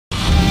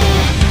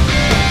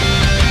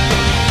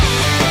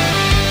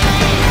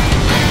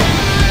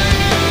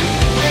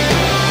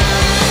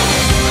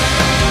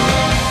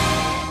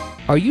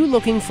Are you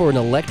looking for an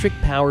electric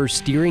power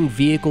steering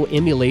vehicle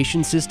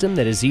emulation system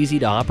that is easy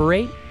to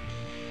operate?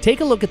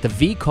 Take a look at the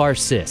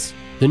VCarSys,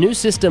 the new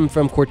system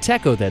from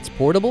Corteco that's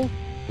portable,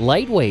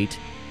 lightweight,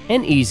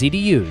 and easy to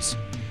use.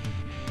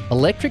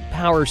 Electric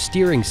power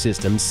steering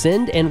systems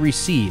send and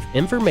receive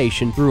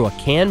information through a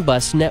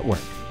CanBus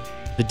network.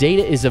 The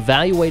data is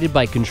evaluated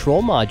by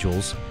control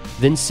modules,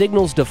 then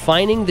signals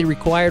defining the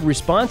required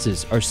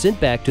responses are sent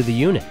back to the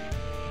unit.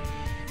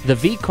 The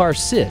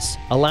VCarSys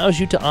allows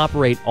you to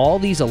operate all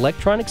these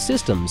electronic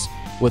systems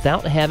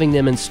without having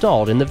them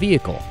installed in the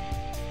vehicle.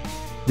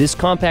 This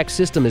compact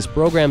system is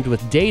programmed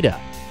with data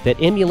that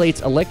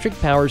emulates electric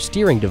power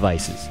steering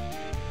devices.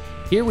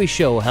 Here we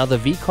show how the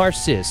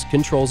VCarSys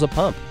controls a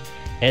pump.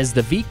 As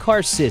the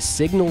VCarSys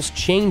signals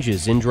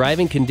changes in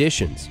driving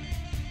conditions,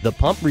 the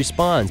pump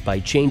responds by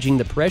changing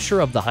the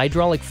pressure of the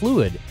hydraulic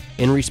fluid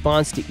in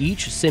response to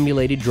each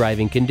simulated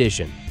driving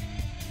condition.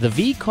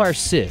 The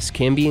VCarSys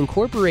can be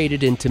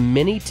incorporated into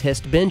many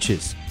test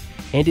benches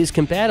and is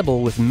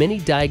compatible with many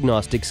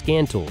diagnostic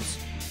scan tools.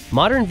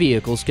 Modern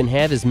vehicles can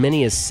have as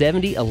many as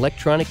 70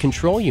 electronic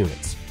control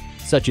units,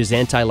 such as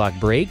anti-lock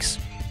brakes,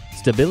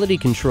 stability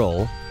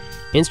control,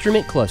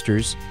 instrument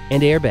clusters,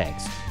 and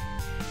airbags.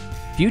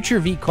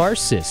 Future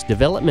VCarSys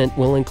development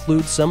will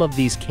include some of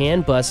these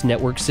CanBus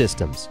Network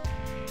systems.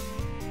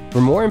 For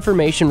more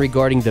information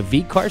regarding the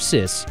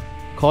VCarSys,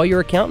 call your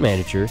account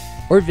manager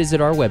or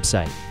visit our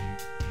website.